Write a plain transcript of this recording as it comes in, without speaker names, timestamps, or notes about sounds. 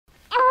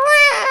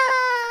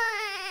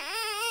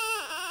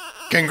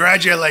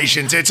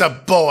Congratulations, it's a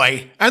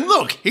boy. And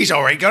look, he's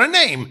already got a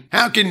name.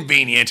 How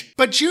convenient.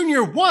 But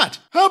Junior what?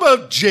 How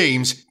about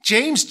James?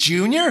 James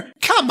Jr.?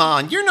 Come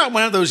on, you're not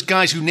one of those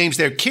guys who names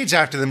their kids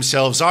after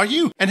themselves, are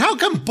you? And how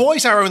come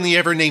boys are only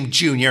ever named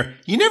Junior?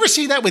 You never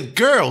see that with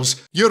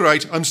girls. You're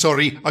right, I'm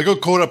sorry. I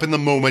got caught up in the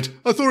moment.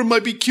 I thought it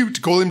might be cute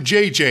to call him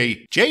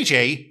JJ.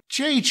 JJ?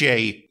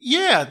 JJ?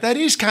 Yeah, that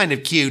is kind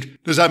of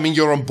cute. Does that mean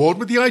you're on board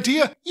with the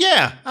idea?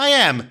 Yeah, I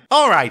am.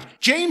 Alright,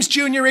 James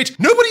Jr. it.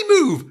 Nobody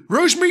move!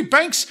 Rosemary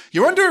Banks,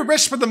 you're under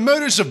arrest for the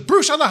murders of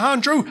Bruce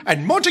Alejandro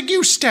and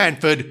Montague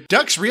Stanford.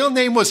 Duck's real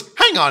name was...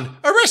 Hang on,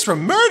 arrest for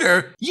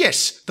murder?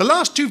 Yes, the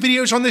last 2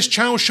 videos on this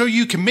channel show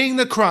you committing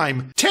the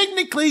crime.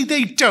 Technically,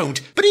 they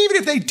don't. But even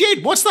if they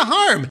did, what's the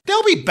harm?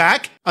 They'll be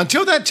back.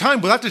 Until that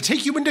time, we'll have to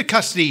take you into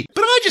custody.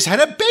 But I just had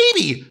a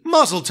baby!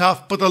 Muzzle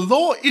tough, but the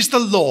law is the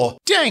law.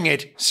 Dang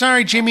it.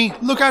 Sorry, Jimmy.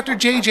 Look after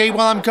JJ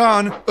while I'm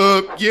gone.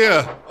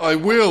 Yeah, I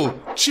will.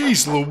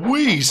 Jeez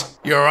Louise.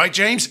 You alright,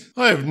 James?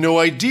 I have no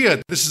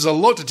idea. This is a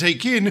lot to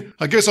take in.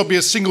 I guess I'll be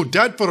a single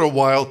dad for a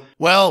while.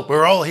 Well,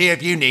 we're all here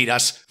if you need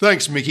us.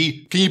 Thanks,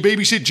 Mickey. Can you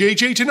babysit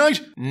JJ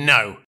tonight?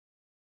 No.